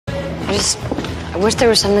I wish there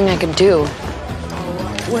was something I could do.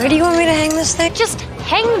 Where do you want me to hang this thing? Just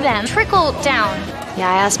hang them. Trickle down. Yeah,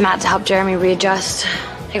 I asked Matt to help Jeremy readjust.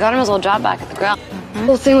 He got him his old job back at the grill. The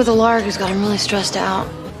whole thing with the lark has got him really stressed out.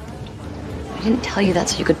 I didn't tell you that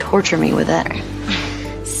so you could torture me with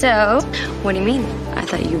it. So? What do you mean? I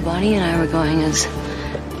thought you, Bonnie, and I were going as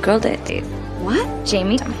girl date. What?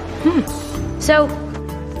 Jamie? So?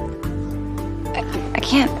 I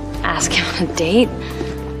can't ask him on a date.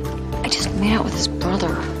 I just made out with his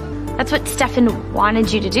brother. That's what Stefan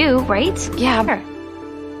wanted you to do, right? Yeah.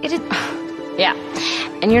 It is. Yeah.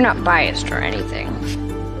 And you're not biased or anything.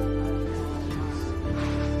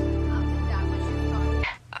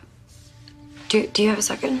 Do you have a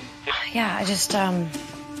second? Yeah, I just, I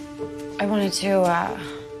wanted to,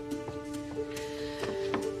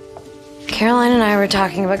 Caroline and I were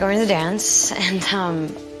talking about going to the dance, and,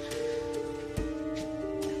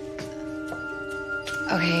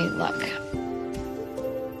 okay, look.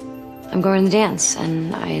 I'm going to the dance,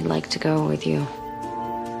 and I'd like to go with you.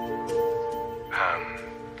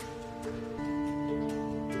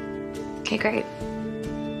 Okay, great.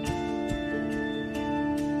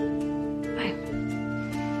 Bye.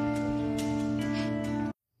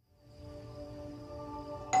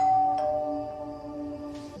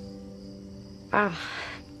 Wow.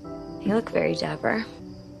 You look very dapper.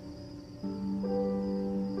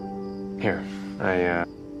 Here,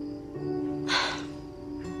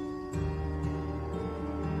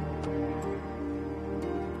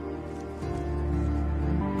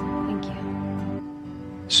 Thank you.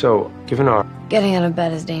 So, given our... Getting out of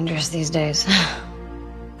bed is dangerous these days.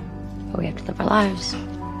 But we have to live our lives.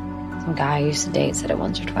 Some guy I used to date said it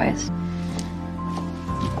once or twice.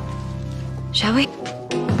 Shall we?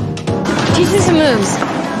 Teach me some moves.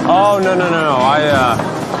 Oh, no.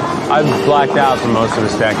 I blacked out for most of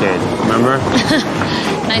this decade, remember?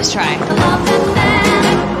 Nice try.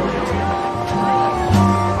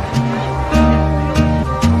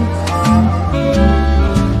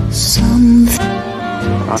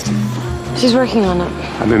 She's working on it.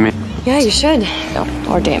 I've been me. Yeah, you should.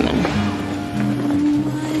 Or Damon.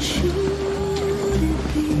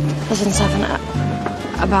 Listen, Stefan,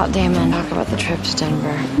 about Damon, talk about the trip to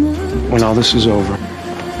Denver. When all this is over.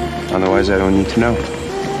 Otherwise, I don't need to know.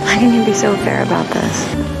 How can you be so fair about this?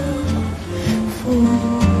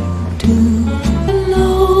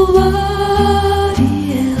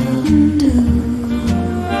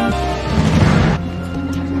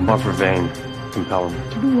 Offer Vane. Compel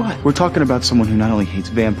him. To do what? We're talking about someone who not only hates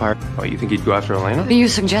vampires. Oh, you think he'd go after Elena? What are you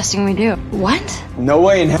suggesting we do? What? No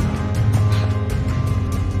way in hell.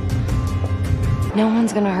 No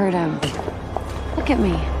one's gonna hurt him. Look at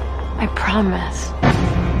me. I promise.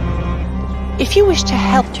 If you wish to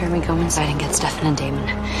help Jeremy, go inside and get Stefan and Damon.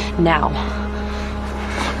 Now.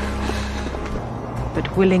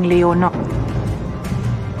 but willingly or not.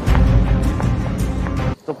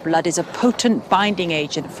 Your blood is a potent binding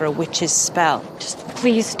agent for a witch's spell. Just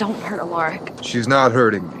please don't hurt Alaric. She's not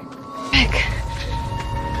hurting me. Rick.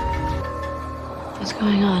 What's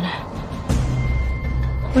going on?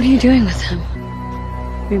 What are you doing with him?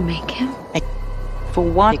 Remake him? For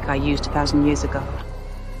one, I used 1,000 years ago.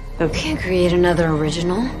 You can't create another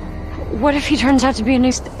original. What if he turns out to be a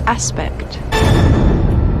new Aspect.